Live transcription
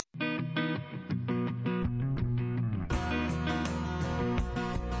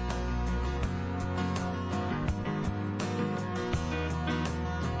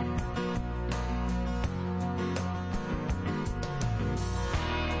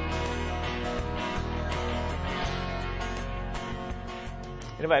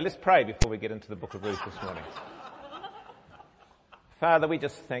Anyway, let's pray before we get into the book of Ruth this morning. Father, we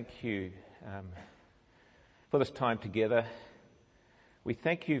just thank you for this time together. We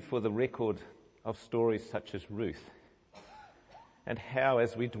thank you for the record of stories such as Ruth, and how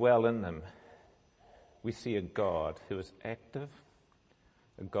as we dwell in them, we see a God who is active,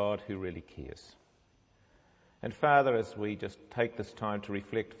 a God who really cares. And Father, as we just take this time to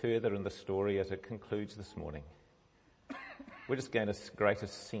reflect further in the story as it concludes this morning, we're just gain a greater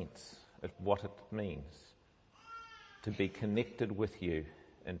sense of what it means to be connected with you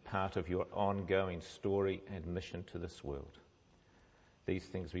in part of your ongoing story and mission to this world. These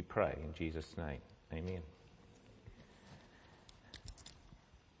things we pray in Jesus' name. Amen.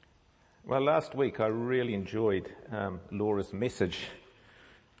 Well, last week I really enjoyed Laura's message,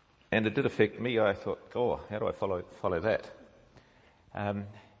 and it did affect me. I thought, how do I follow that? And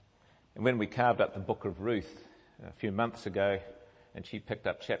when we carved up the book of Ruth a few months ago, and she picked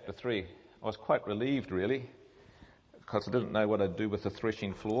up chapter 3, I was quite relieved, really, because I didn't know what I'd do with the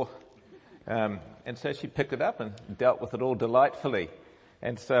threshing floor. And so she picked it up and dealt with it all delightfully.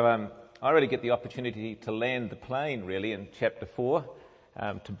 And so I really get the opportunity to land the plane, really, in chapter 4,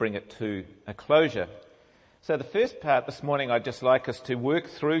 to bring it to a closure. So the first part this morning, I'd just like us to work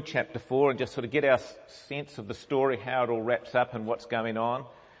through chapter 4 and just sort of get our sense of the story, how it all wraps up and what's going on,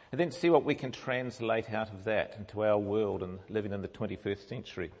 and then see what we can translate out of that into our world and living in the 21st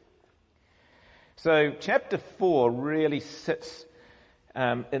century. So chapter 4 really sits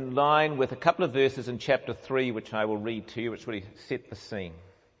in line with a couple of verses in chapter 3, which I will read to you, which really set the scene,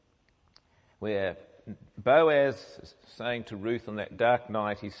 where Boaz is saying to Ruth on that dark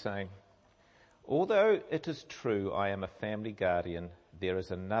night, he's saying, "Although it is true I am a family guardian, there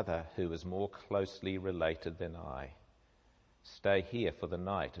is another who is more closely related than I. Stay here for the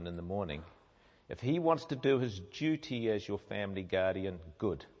night, and in the morning, if he wants to do his duty as your family guardian,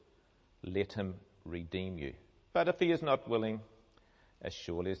 good. Let him redeem you. But if he is not willing, as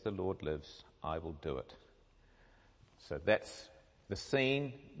surely as the Lord lives, I will do it." So that's the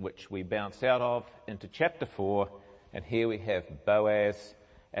scene which we bounce out of into chapter 4, and here we have Boaz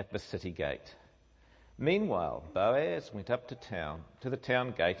at the city gate. Meanwhile, Boaz went up to the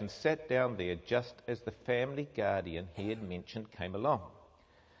town gate and sat down there just as the family guardian he had mentioned came along.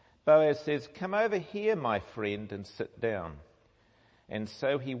 Boaz says, "Come over here, my friend, and sit down." And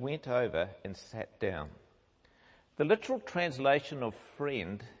so he went over and sat down. The literal translation of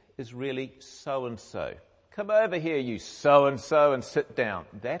friend is really so-and-so. "Come over here, you so-and-so, and sit down."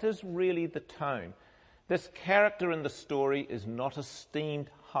 That is really the tone. This character in the story is not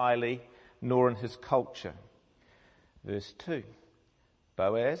esteemed highly, nor in his culture. Verse 2,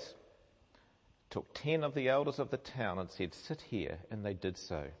 Boaz took 10 of the elders of the town and said, "Sit here," and they did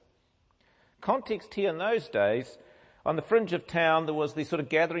so. Context here, in those days, on the fringe of town, there was these sort of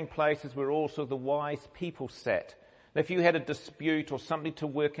gathering places where all sort of the wise people sat. If you had a dispute or something to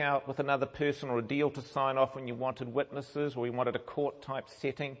work out with another person or a deal to sign off when you wanted witnesses or you wanted a court-type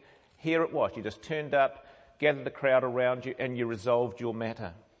setting, here it was. You just turned up, gathered the crowd around you, and you resolved your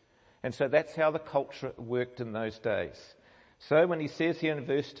matter. And so that's how the culture worked in those days. So when he says here in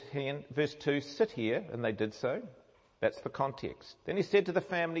verse 2, "Sit here," and they did so, that's the context. Then he said to the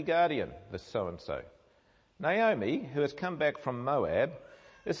family guardian, the so-and-so, "Naomi, who has come back from Moab,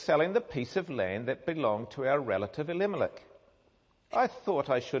 is selling the piece of land that belonged to our relative Elimelech. I thought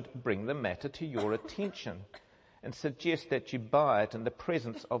I should bring the matter to your attention and suggest that you buy it in the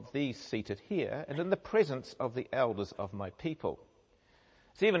presence of these seated here and in the presence of the elders of my people."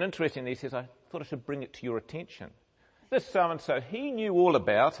 It's even interesting, he says, "I thought I should bring it to your attention." This so-and-so, he knew all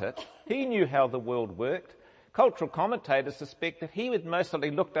about it. He knew how the world worked. Cultural commentators suspect that he had most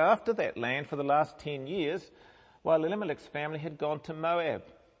likely looked after that land for the last 10 years while Elimelech's family had gone to Moab.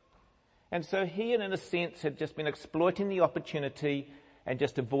 And so he, in a sense, had just been exploiting the opportunity and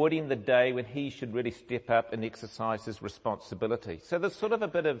just avoiding the day when he should really step up and exercise his responsibility. So there's sort of a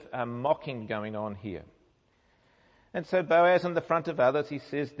bit of mocking going on here. And so Boaz, in the front of others, he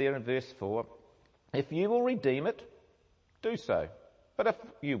says there in verse 4, "If you will redeem it, do so. But if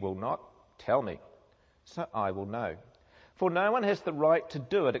you will not, tell me, so I will know. For no one has the right to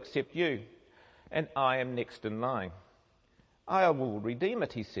do it except you, and I am next in line." "I will redeem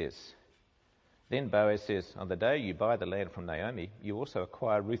it," he says. Then Boaz says, "On the day you buy the land from Naomi, you also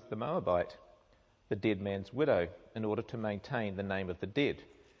acquire Ruth the Moabite, the dead man's widow, in order to maintain the name of the dead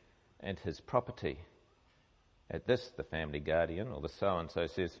and his property." At this, the family guardian, or the so-and-so,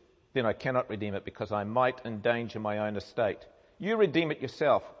 says, "Then I cannot redeem it because I might endanger my own estate. You redeem it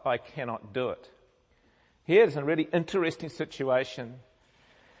yourself. I cannot do it." Here's a really interesting situation.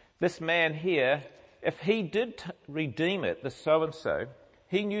 This man here, if he did redeem it, the so-and-so,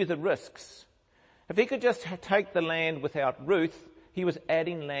 He knew the risks. If he could just take the land without Ruth, he was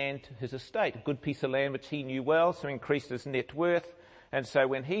adding land to his estate, a good piece of land which he knew well, so increased his net worth. And so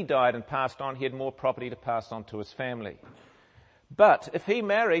when he died and passed on, he had more property to pass on to his family. But if he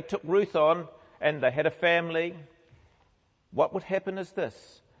married, took Ruth on, and they had a family, what would happen is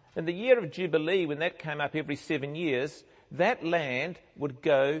this. In the year of Jubilee, when that came up every 7 years, that land would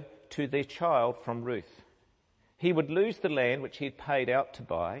go to their child from Ruth. He would lose the land which he had paid out to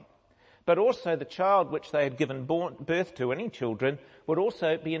buy, but also the child which they had given birth to, any children, would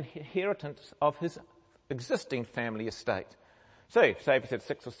also be inheritance of his existing family estate. So, say if he's had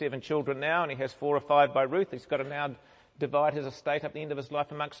 6 or 7 children now and he has 4 or 5 by Ruth, he's got to now divide his estate up at the end of his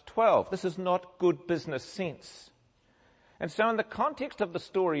life amongst 12. This is not good business sense. And so in the context of the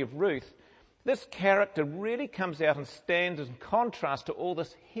story of Ruth, this character really comes out and stands in contrast to all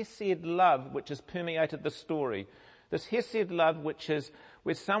this hesed love which has permeated the story. This hesed love which is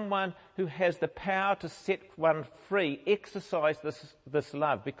where someone who has the power to set one free exercise this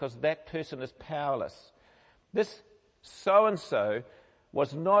love because that person is powerless. This so-and-so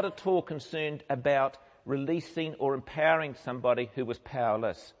was not at all concerned about releasing or empowering somebody who was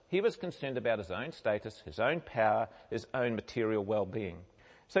powerless. He was concerned about his own status, his own power, his own material well-being.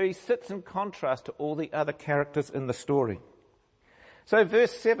 So he sits in contrast to all the other characters in the story. So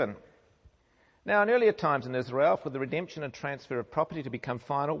verse 7. Now in earlier times in Israel, for the redemption and transfer of property to become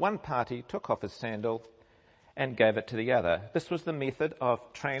final, one party took off his sandal and gave it to the other. This was the method of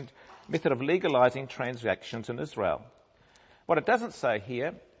legalizing transactions in Israel. What it doesn't say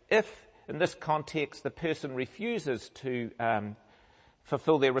here, if in this context the person refuses to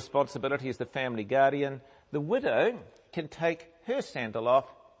fulfill their responsibility as the family guardian, the widow can take her sandal off,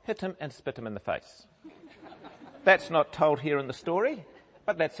 hit him and spit him in the face. That's not told here in the story,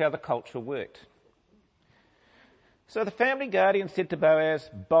 but that's how the culture worked. So the family guardian said to Boaz,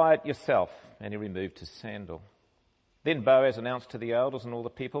 "Buy it yourself," and he removed his sandal. Then Boaz announced to the elders and all the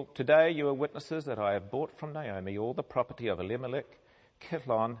people, "Today you are witnesses that I have bought from Naomi all the property of Elimelech,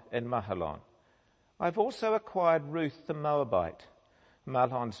 Kihlon and Mahlon. I have also acquired Ruth the Moabite,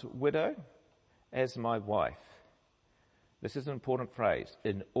 Mahlon's widow, as my wife." This is an important phrase,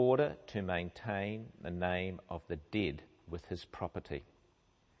 in order to maintain the name of the dead with his property.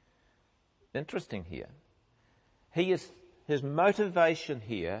 Interesting here. His motivation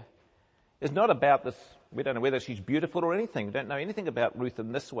here is not about this. We don't know whether she's beautiful or anything. We don't know anything about Ruth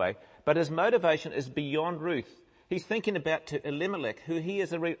in this way. But his motivation is beyond Ruth. He's thinking about to Elimelech, who he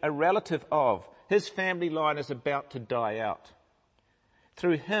is a relative of. His family line is about to die out.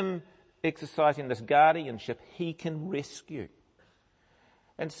 Through him exercising this guardianship, he can rescue.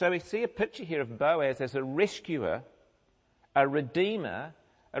 And so we see a picture here of Boaz as a rescuer, a redeemer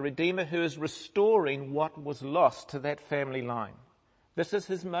who is restoring what was lost to that family line. This is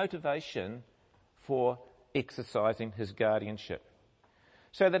his motivation for exercising his guardianship,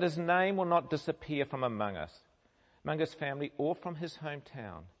 so that his name will not disappear from among us, among his family or from his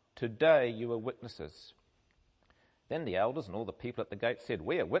hometown. Today you are witnesses. Then the elders and all the people at the gate said,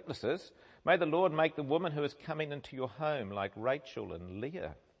 "We are witnesses. May the Lord make the woman who is coming into your home like Rachel and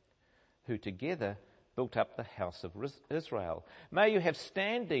Leah, who together built up the house of Israel. May you have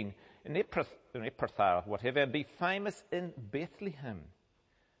standing in Ephrathah, whatever, and be famous in Bethlehem.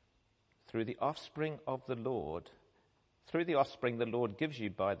 Through the offspring the Lord gives you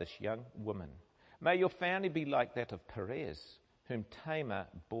by this young woman. May your family be like that of Perez, whom Tamar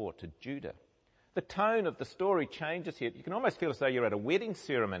bore to Judah." The tone of the story changes here. You can almost feel as though you're at a wedding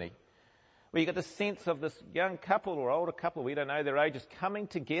ceremony, where you get the sense of this young couple or older couple, we don't know their ages, coming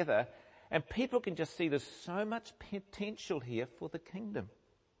together, and people can just see there's so much potential here for the kingdom.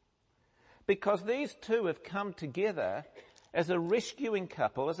 Because these two have come together as a rescuing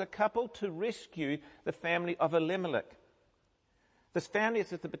couple, as a couple to rescue the family of Elimelech. This family has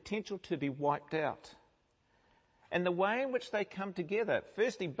the potential to be wiped out. And the way in which they come together,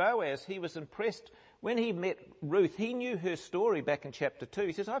 firstly, Boaz, he was impressed. When he met Ruth, he knew her story back in chapter 2.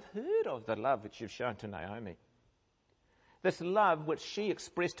 He says, "I've heard of the love which you've shown to Naomi." This love which she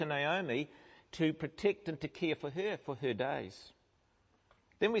expressed to Naomi to protect and to care for her days.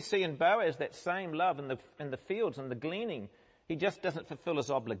 Then we see in Boaz that same love in the fields and the gleaning. He just doesn't fulfill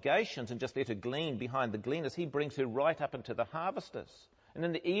his obligations and just let her glean behind the gleaners. He brings her right up into the harvesters. And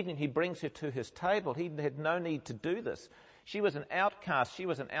in the evening, he brings her to his table. He had no need to do this. She was an outcast. She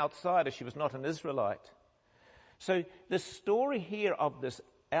was an outsider. She was not an Israelite. So the story here of this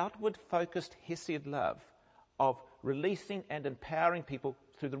outward-focused Hesed love, of releasing and empowering people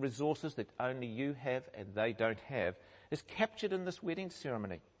through the resources that only you have and they don't have, is captured in this wedding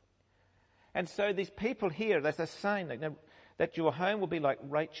ceremony. And so these people here, they're saying, that your home will be like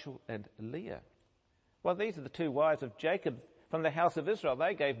Rachel and Leah. Well, these are the two wives of Jacob from the house of Israel.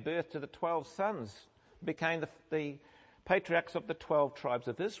 They gave birth to the 12 sons, became the patriarchs of the 12 tribes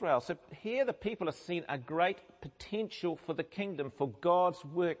of Israel. So here the people are seeing a great potential for the kingdom, for God's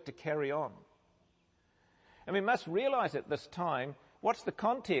work to carry on. And we must realize at this time, what's the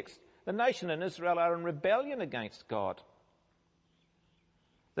context? The nation in Israel are in rebellion against God.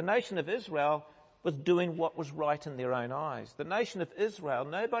 The nation of Israel was doing what was right in their own eyes. The nation of Israel,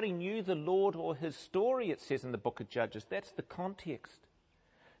 nobody knew the Lord or his story, it says in the book of Judges. That's the context.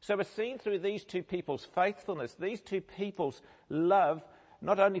 So we're seeing through these two people's faithfulness, these two people's love,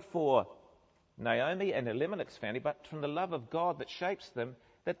 not only for Naomi and Elimelech's family, but from the love of God that shapes them,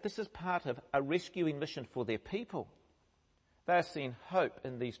 that this is part of a rescuing mission for their people. They are seeing hope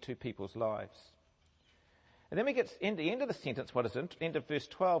in these two people's lives. And then we get in the end of the sentence, end of verse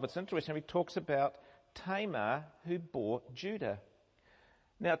 12, it's interesting, he talks about Tamar who bore Judah.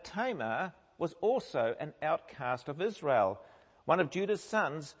 Now Tamar was also an outcast of Israel. One of Judah's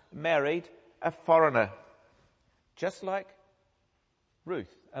sons married a foreigner, just like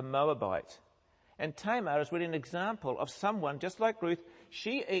Ruth, a Moabite. And Tamar is really an example of someone, just like Ruth,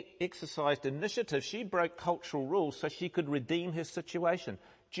 she exercised initiative. She broke cultural rules so she could redeem her situation.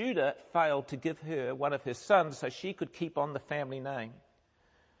 Judah failed to give her one of his sons so she could keep on the family name.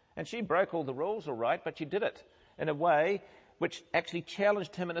 And she broke all the rules, all right, but she did it in a way which actually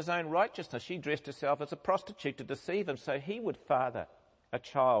challenged him in his own righteousness. She dressed herself as a prostitute to deceive him so he would father a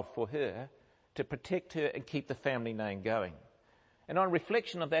child for her to protect her and keep the family name going. And on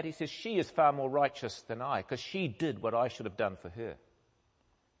reflection of that, he says, she is far more righteous than I, because she did what I should have done for her.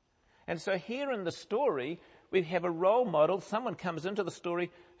 And so here in the story, we have a role model. Someone comes into the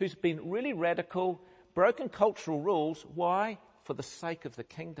story who's been really radical, broken cultural rules. Why? For the sake of the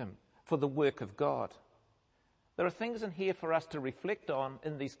kingdom, for the work of God. There are things in here for us to reflect on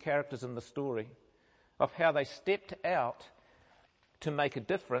in these characters in the story of how they stepped out to make a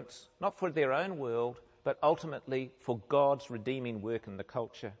difference, not for their own world, but ultimately for God's redeeming work in the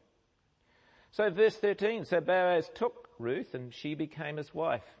culture. So verse 13, so Boaz took Ruth and she became his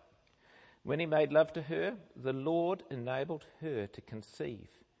wife. When he made love to her, the Lord enabled her to conceive,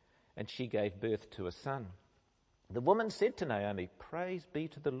 and she gave birth to a son. The woman said to Naomi, praise be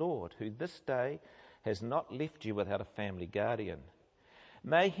to the Lord, who this day has not left you without a family guardian.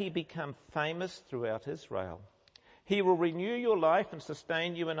 May he become famous throughout Israel. He will renew your life and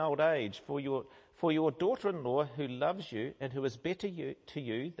sustain you in old age, for your daughter-in-law who loves you and who is better to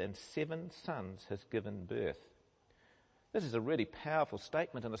you than 7 sons has given birth. This is a really powerful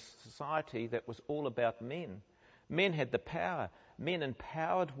statement in a society that was all about men. Men had the power. Men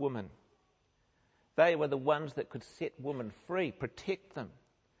empowered women. They were the ones that could set women free, protect them.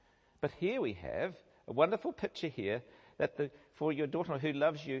 But here we have a wonderful picture here that for your daughter who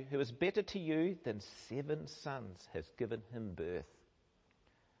loves you, who is better to you than 7 sons has given him birth.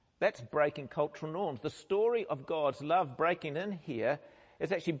 That's breaking cultural norms. The story of God's love breaking in here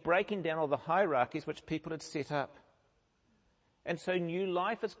is actually breaking down all the hierarchies which people had set up. And so new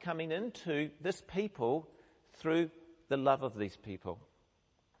life is coming into this people through the love of these people.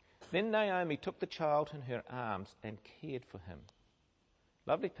 Then Naomi took the child in her arms and cared for him.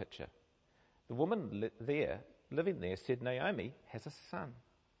 Lovely picture. The woman living there said, Naomi has a son.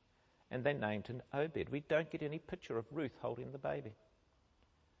 And they named him Obed. We don't get any picture of Ruth holding the baby.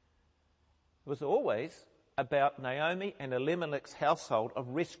 It was always about Naomi and Elimelech's household of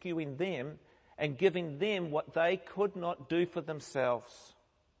rescuing them and giving them what they could not do for themselves.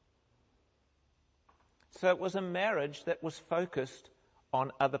 So it was a marriage that was focused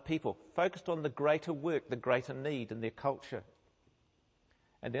on other people, focused on the greater work, the greater need in their culture.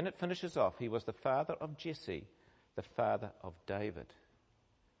 And then it finishes off. He was the father of Jesse, the father of David.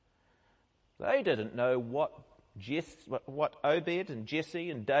 They didn't know what Obed and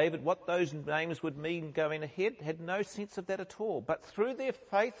Jesse and David, what those names would mean going ahead, had no sense of that at all. But through their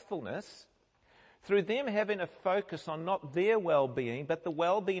faithfulness, through them having a focus on not their well-being, but the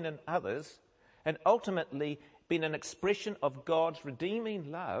well-being in others, and ultimately being an expression of God's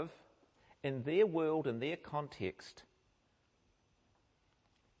redeeming love in their world and their context,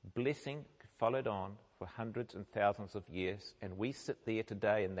 blessing followed on for hundreds and thousands of years, and we sit there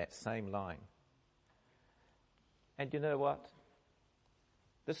today in that same line. And you know what?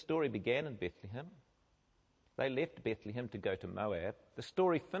 This story began in Bethlehem. They left Bethlehem to go to Moab. The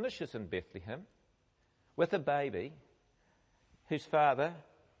story finishes in Bethlehem with a baby whose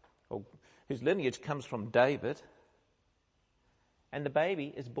lineage comes from David. And the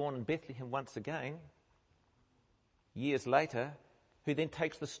baby is born in Bethlehem once again, years later, who then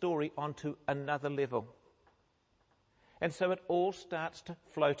takes the story onto another level. And so it all starts to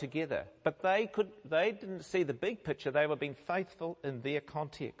flow together. But they didn't see the big picture. They were being faithful in their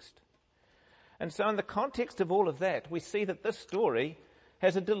context. And so in the context of all of that, we see that this story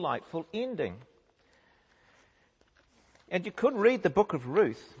has a delightful ending. And you could read the book of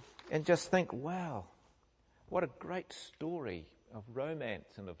Ruth and just think, wow, what a great story of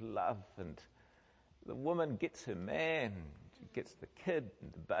romance and of love. And the woman gets her man, she gets the kid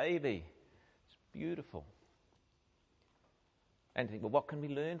and the baby. It's beautiful. And you think, well, what can we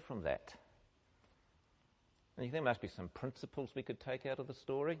learn from that? And you think there must be some principles we could take out of the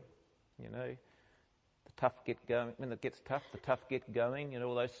story. You know, the tough get going, when it gets tough, the tough get going, you know,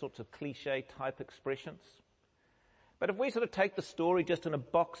 all those sorts of cliche type expressions. But if we sort of take the story just in a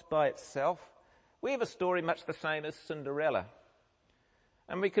box by itself, we have a story much the same as Cinderella.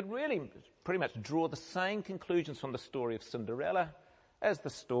 And we could really pretty much draw the same conclusions from the story of Cinderella as the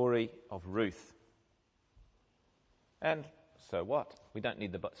story of Ruth. And so what? We don't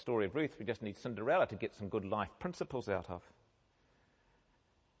need the story of Ruth, we just need Cinderella to get some good life principles out of.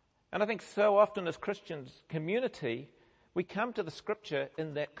 And I think so often as Christians community, we come to the scripture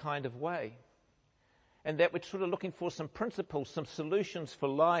in that kind of way. And that we're sort of looking for some principles, some solutions for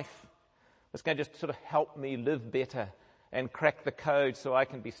life that's going to just sort of help me live better and crack the code so I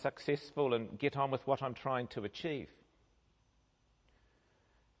can be successful and get on with what I'm trying to achieve.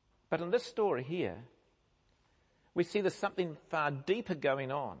 But in this story here, we see there's something far deeper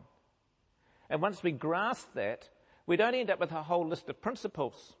going on. And once we grasp that, we don't end up with a whole list of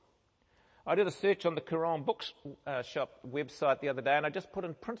principles. I did a search on the Quran Bookshop website the other day, and I just put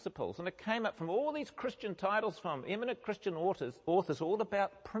in principles, and it came up from all these Christian titles from eminent Christian authors all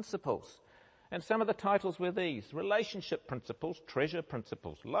about principles. And some of the titles were these: relationship principles, treasure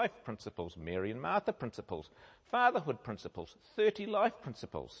principles, life principles, Mary and Martha principles, fatherhood principles, 30 life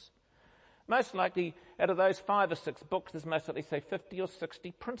principles. Most likely, out of those 5 or 6 books, there's most likely, say, 50 or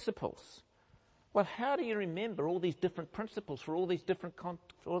 60 principles. Well, how do you remember all these different principles for all these different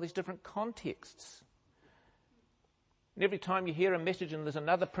contexts? And every time you hear a message and there's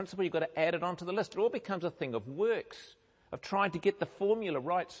another principle, you've got to add it onto the list. It all becomes a thing of works, of trying to get the formula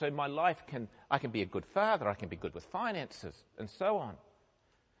right so my life I can be a good father, I can be good with finances, and so on.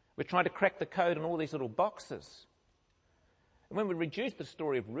 We're trying to crack the code in all these little boxes. And when we reduce the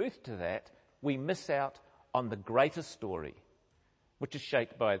story of Ruth to that, we miss out on the greater story, which is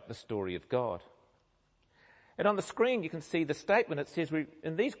shaped by the story of God. And on the screen, you can see the statement. It says,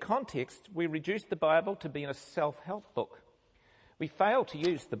 in these contexts, we reduce the Bible to being a self-help book. We fail to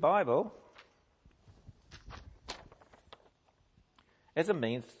use the Bible as a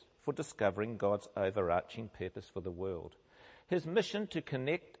means for discovering God's overarching purpose for the world. His mission to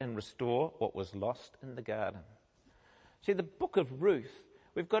connect and restore what was lost in the garden. See, the book of Ruth,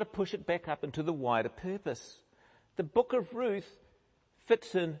 we've got to push it back up into the wider purpose. The book of Ruth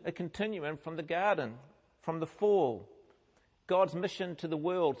fits in a continuum from the garden, from the fall, God's mission to the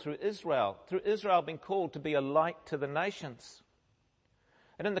world through Israel being called to be a light to the nations.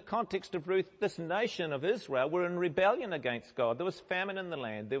 And in the context of Ruth, this nation of Israel were in rebellion against God. There was famine in the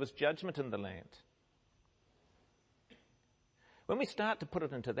land. There was judgment in the land. When we start to put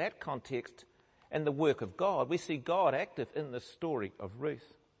it into that context and the work of God, we see God active in the story of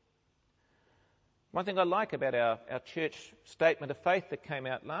Ruth. One thing I like about our church statement of faith that came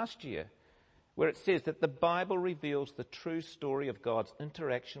out last year, where it says that the Bible reveals the true story of God's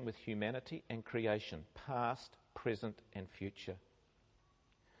interaction with humanity and creation, past, present, and future.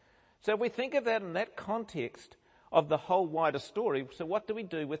 So if we think of that in that context of the whole wider story, so what do we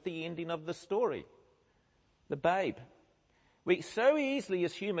do with the ending of the story? The babe. We so easily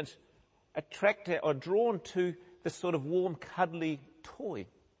as humans are drawn to this sort of warm, cuddly toy.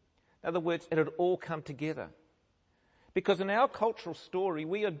 In other words, it had all come together. Because in our cultural story,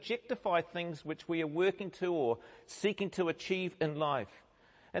 we objectify things which we are working to or seeking to achieve in life.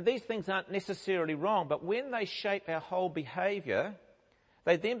 And these things aren't necessarily wrong, but when they shape our whole behaviour,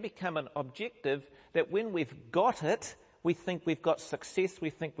 they then become an objective that when we've got it, we think we've got success, we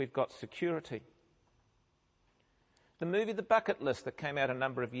think we've got security. The movie The Bucket List that came out a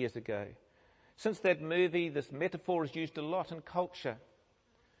number of years ago. Since that movie, this metaphor is used a lot in culture,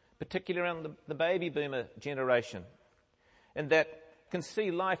 particularly around the baby boomer generation, and that can see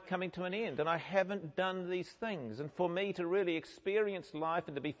life coming to an end. And I haven't done these things. And for me to really experience life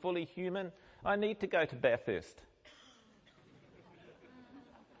and to be fully human, I need to go to Bathurst.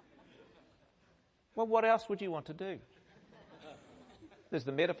 Well, what else would you want to do? There's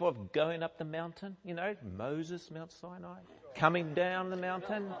the metaphor of going up the mountain, Moses, Mount Sinai, coming down the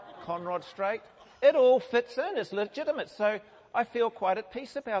mountain, Conrod Strait. It all fits in, it's legitimate. So I feel quite at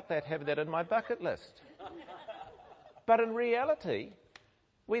peace about that, having that in my bucket list. But in reality,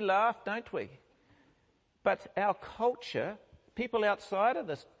 we laugh, don't we? But our culture, people outside of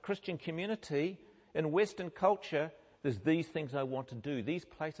this Christian community, in Western culture, there's these things I want to do, these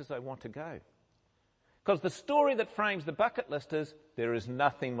places I want to go. Because the story that frames the bucket list is, there is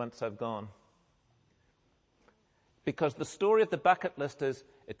nothing once I've gone. Because the story of the bucket list is,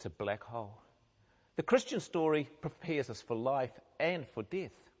 it's a black hole. The Christian story prepares us for life and for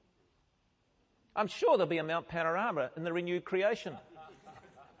death. I'm sure there'll be a Mount Panorama in the renewed creation.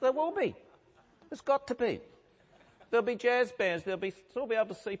 There will be. There's got to be. There'll be jazz bands. Still be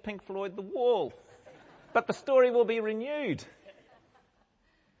able to see Pink Floyd, The Wall. But the story will be renewed.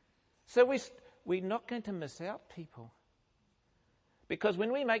 So we're not going to miss out, people. Because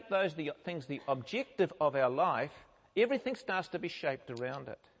when we make those things the objective of our life, everything starts to be shaped around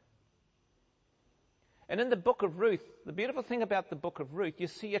it. And in the book of Ruth, the beautiful thing about the book of Ruth, you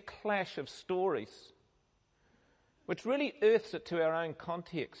see a clash of stories, which really earths it to our own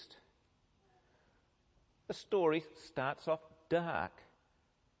context. The story starts off dark.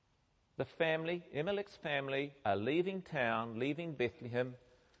 The family, Elimelech's family, are leaving town, leaving Bethlehem,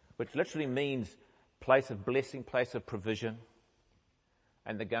 which literally means place of blessing, place of provision,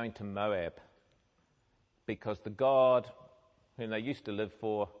 and they're going to Moab because the God whom they used to live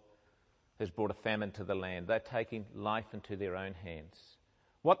for has brought a famine to the land. They're taking life into their own hands.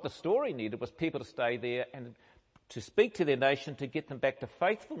 What the story needed was people to stay there and to speak to their nation to get them back to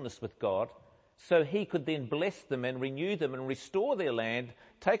faithfulness with God so he could then bless them and renew them and restore their land,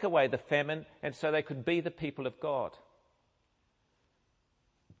 take away the famine, and so they could be the people of God.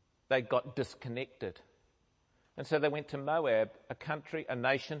 They got disconnected. And so they went to Moab, a country, a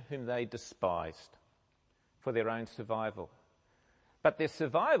nation whom they despised for their own survival. But their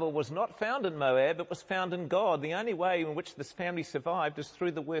survival was not found in Moab, it was found in God. The only way in which this family survived is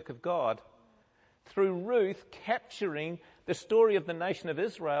through the work of God. Through Ruth capturing the story of the nation of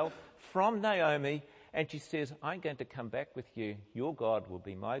Israel from Naomi, and she says, I'm going to come back with you. Your God will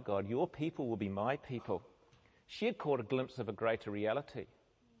be my God. Your people will be my people. She had caught a glimpse of a greater reality.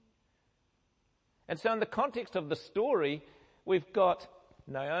 And so in the context of the story, we've got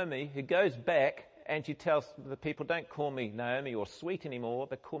Naomi who goes back and she tells the people, don't call me Naomi or sweet anymore,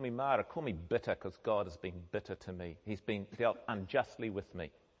 but call me Mara, call me bitter because God has been bitter to me. He's been dealt unjustly with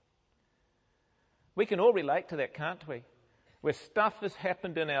me. We can all relate to that, can't we? Where stuff has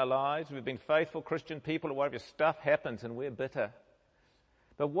happened in our lives, we've been faithful Christian people or whatever, stuff happens and we're bitter.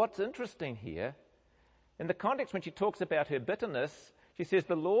 But what's interesting here, in the context when she talks about her bitterness, she says,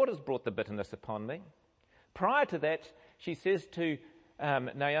 the Lord has brought the bitterness upon me. Prior to that, she says to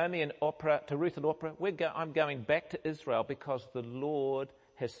Naomi and to Ruth and Orpah, I'm going back to Israel because the Lord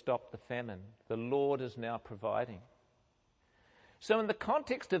has stopped the famine. The Lord is now providing. So in the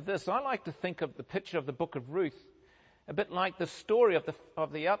context of this, I like to think of the picture of the book of Ruth a bit like the story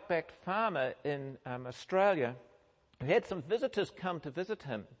of the outback farmer in Australia who had some visitors come to visit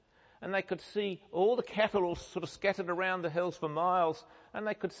him. And they could see all the cattle all sort of scattered around the hills for miles, and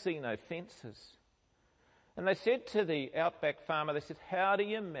they could see no fences. And they said to the outback farmer, they said, how do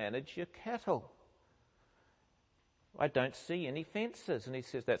you manage your cattle? I don't see any fences. And he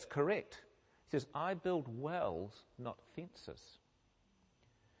says, that's correct. He says, I build wells, not fences.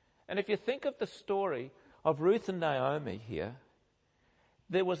 And if you think of the story of Ruth and Naomi here,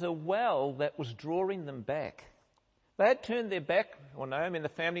 there was a well that was drawing them back. They had turned their back, or Naomi and the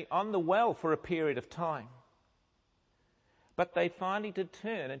family, on the well for a period of time. But they finally did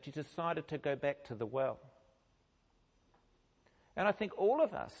turn and she decided to go back to the well. And I think all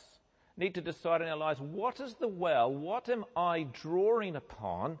of us need to decide in our lives, what is the well? What am I drawing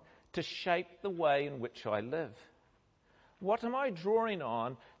upon to shape the way in which I live? What am I drawing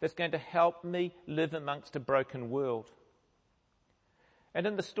on that's going to help me live amongst a broken world? And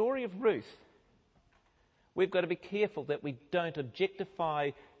in the story of Ruth, we've got to be careful that we don't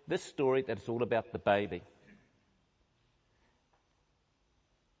objectify this story that it's all about the baby.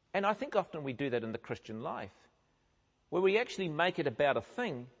 And I think often we do that in the Christian life, where we actually make it about a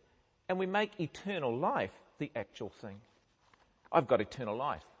thing and we make eternal life the actual thing. I've got eternal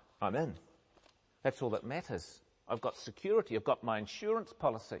life. I'm in. That's all that matters. I've got security. I've got my insurance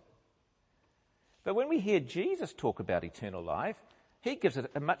policy. But when we hear Jesus talk about eternal life, he gives it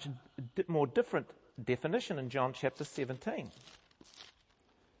a much more different definition in John chapter 17.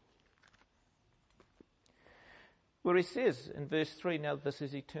 Where he says in verse 3, now this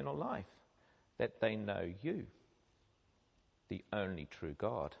is eternal life, that they know you, the only true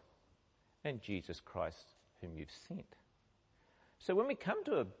God, and Jesus Christ whom you've sent. So when we come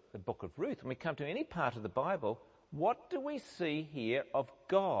to the book of Ruth, when we come to any part of the Bible, what do we see here of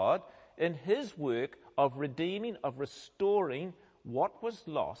God in his work of redeeming, of restoring what was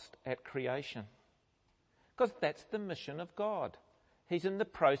lost at creation. Because that's the mission of God. He's in the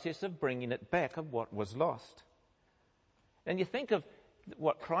process of bringing it back of what was lost. And you think of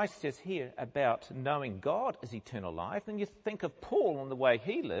what Christ says here about knowing God as eternal life, and you think of Paul and the way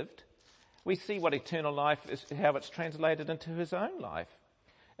he lived. We see what eternal life is, how it's translated into his own life.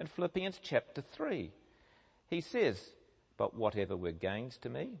 In Philippians chapter 3, he says, "But whatever were gains to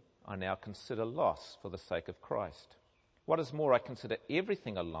me, I now consider loss for the sake of Christ. What is more, I consider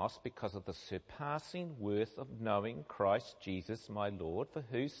everything a loss because of the surpassing worth of knowing Christ Jesus my Lord, for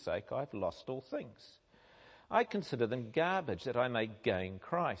whose sake I've lost all things. I consider them garbage that I may gain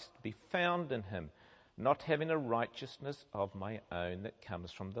Christ, be found in him, not having a righteousness of my own that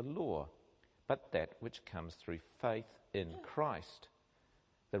comes from the law, but that which comes through faith in Christ."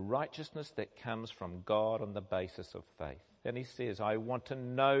 The righteousness that comes from God on the basis of faith. And he says, I want to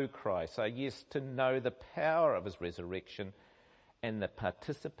know Christ. Yes, to know the power of his resurrection and the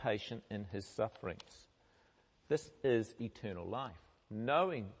participation in his sufferings. This is eternal life.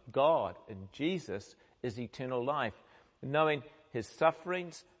 Knowing God and Jesus is eternal life. Knowing his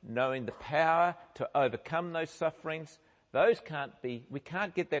sufferings, knowing the power to overcome those sufferings, we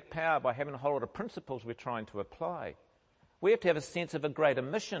can't get that power by having a whole lot of principles we're trying to apply. We have to have a sense of a greater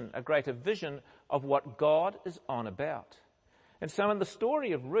mission, a greater vision of what God is on about. And so in the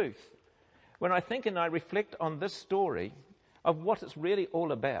story of Ruth, when I think and I reflect on this story of what it's really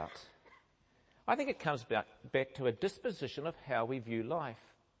all about, I think it comes back to a disposition of how we view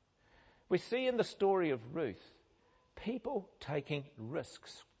life. We see in the story of Ruth, people taking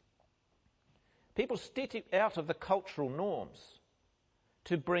risks. People stepping out of the cultural norms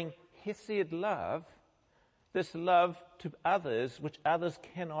to bring hesed love, this love to others which others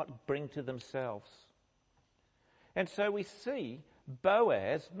cannot bring to themselves. And so we see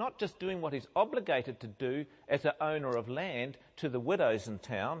Boaz not just doing what he's obligated to do as an owner of land to the widows in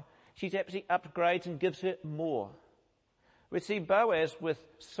town, she actually upgrades and gives her more. We see Boaz with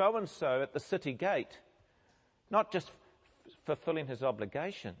so-and-so at the city gate, not just fulfilling his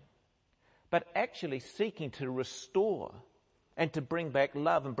obligation, but actually seeking to restore and to bring back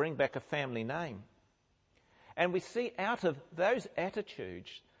love and bring back a family name. And we see out of those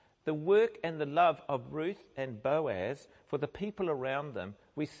attitudes, the work and the love of Ruth and Boaz for the people around them,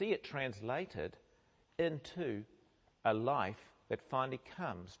 we see it translated into a life that finally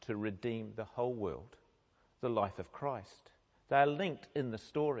comes to redeem the whole world, the life of Christ. They are linked in the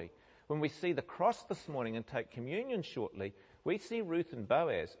story. When we see the cross this morning and take communion shortly, we see Ruth and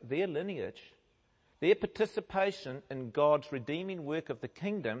Boaz, their lineage, their participation in God's redeeming work of the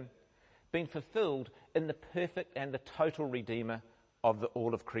kingdom being fulfilled in the perfect and the total Redeemer of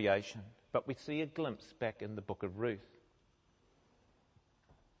all of creation. But we see a glimpse back in the book of Ruth.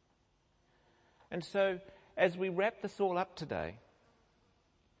 And so, as we wrap this all up today,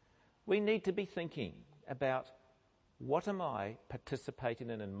 we need to be thinking about what am I participating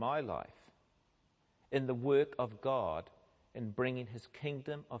in my life, in the work of God in bringing his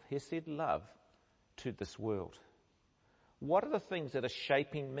kingdom of hesed love to this world. What are the things that are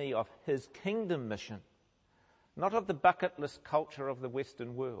shaping me of his kingdom mission? Not of the bucket list culture of the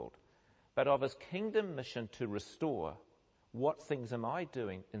Western world, but of his kingdom mission to restore. What things am I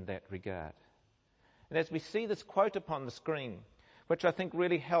doing in that regard? And as we see this quote upon the screen, which I think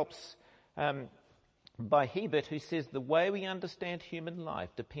really helps, by Hebert, who says, the way we understand human life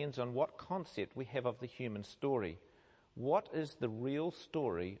depends on what concept we have of the human story. What is the real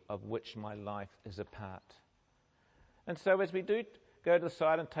story of which my life is a part? And so as we do go to the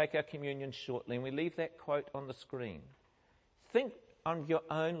side and take our communion shortly, and we leave that quote on the screen, think on your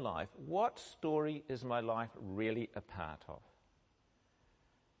own life. What story is my life really a part of?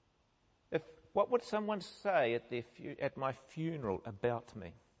 What would someone say at my funeral about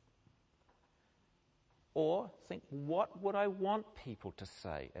me? Or think, what would I want people to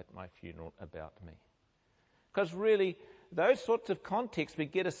say at my funeral about me? Because really, those sorts of contexts, we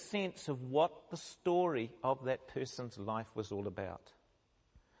get a sense of what the story of that person's life was all about.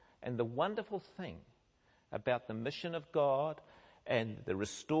 And the wonderful thing about the mission of God and the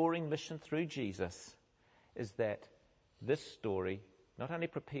restoring mission through Jesus is that this story not only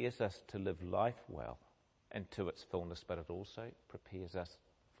prepares us to live life well and to its fullness, but it also prepares us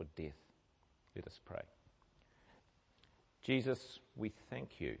for death. Let us pray. Jesus, we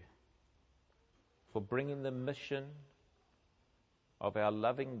thank you for bringing the mission of our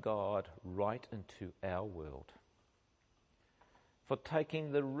loving God right into our world, for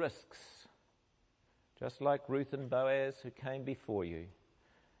taking the risks, just like Ruth and Boaz who came before you,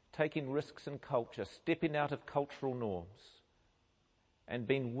 taking risks in culture, stepping out of cultural norms, and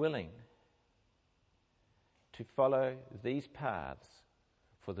being willing to follow these paths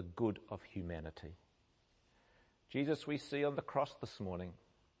for the good of humanity. Jesus, we see on the cross this morning,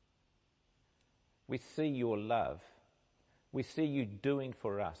 we see your love. We see you doing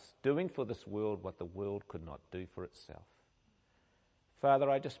for us, doing for this world what the world could not do for itself. Father,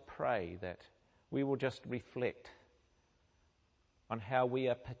 I just pray that we will just reflect on how we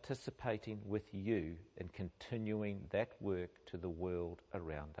are participating with you in continuing that work to the world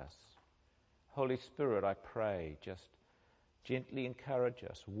around us. Holy Spirit, I pray, just gently encourage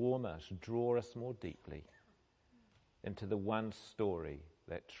us, warm us, draw us more deeply into the one story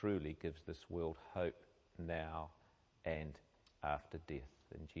that truly gives this world hope now and after death.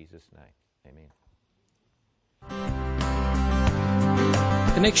 In Jesus' name, amen.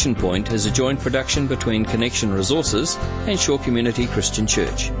 Connection Point is a joint production between Connection Resources and Shore Community Christian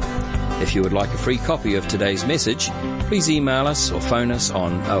Church. If you would like a free copy of today's message, please email us or phone us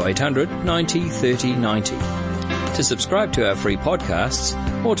on 0800 90 30 90. To subscribe to our free podcasts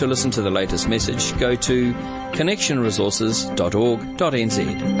or to listen to the latest message, go to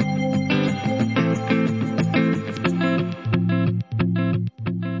connectionresources.org.nz.